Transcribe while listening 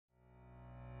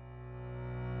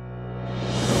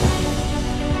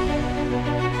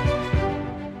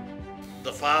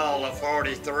fall of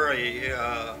 '43,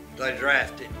 they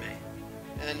drafted me.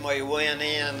 And we went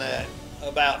in at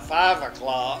about 5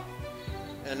 o'clock,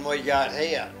 and we got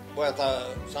hit with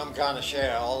some kind of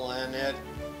shell, and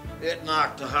it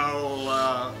knocked a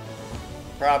hole,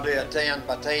 probably a 10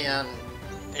 by 10,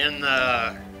 in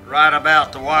right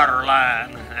about the water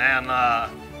line, and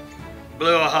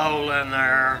blew a hole in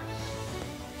there.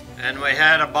 And we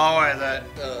had a boy that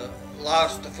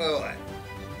lost a foot.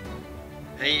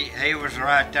 He was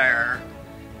right there,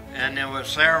 and there was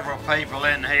several people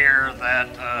in here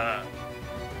that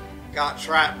got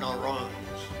shrapnel wounds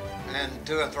and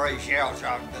 2 or 3 shell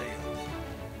shock deals.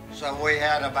 So we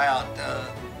had about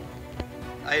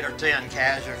 8 or 10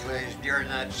 casualties during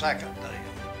that second deal.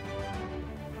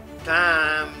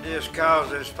 Time just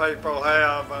causes people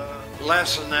have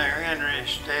lessen their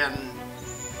interest in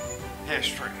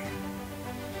history.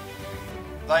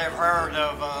 They've heard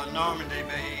of Normandy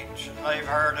Beach, they've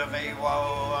heard of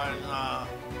Iwo, and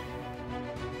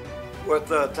with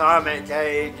the atomic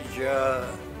age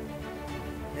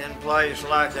in place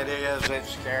like it is,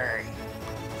 it's scary.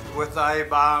 With the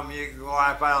A-bomb, you can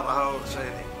wipe out a whole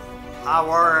city. I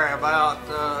worry about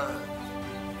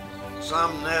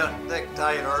some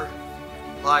dictator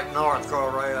like North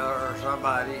Korea or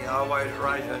somebody always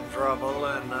raising trouble,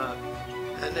 and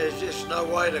there's just no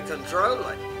way to control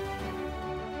it.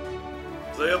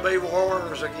 There'll be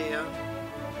wars again.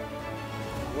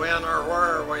 When or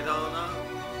where, we don't know,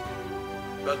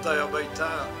 but they'll be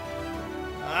tough.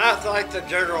 I think the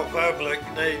general public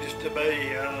needs to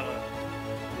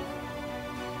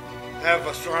have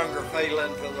a stronger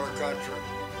feeling for their country.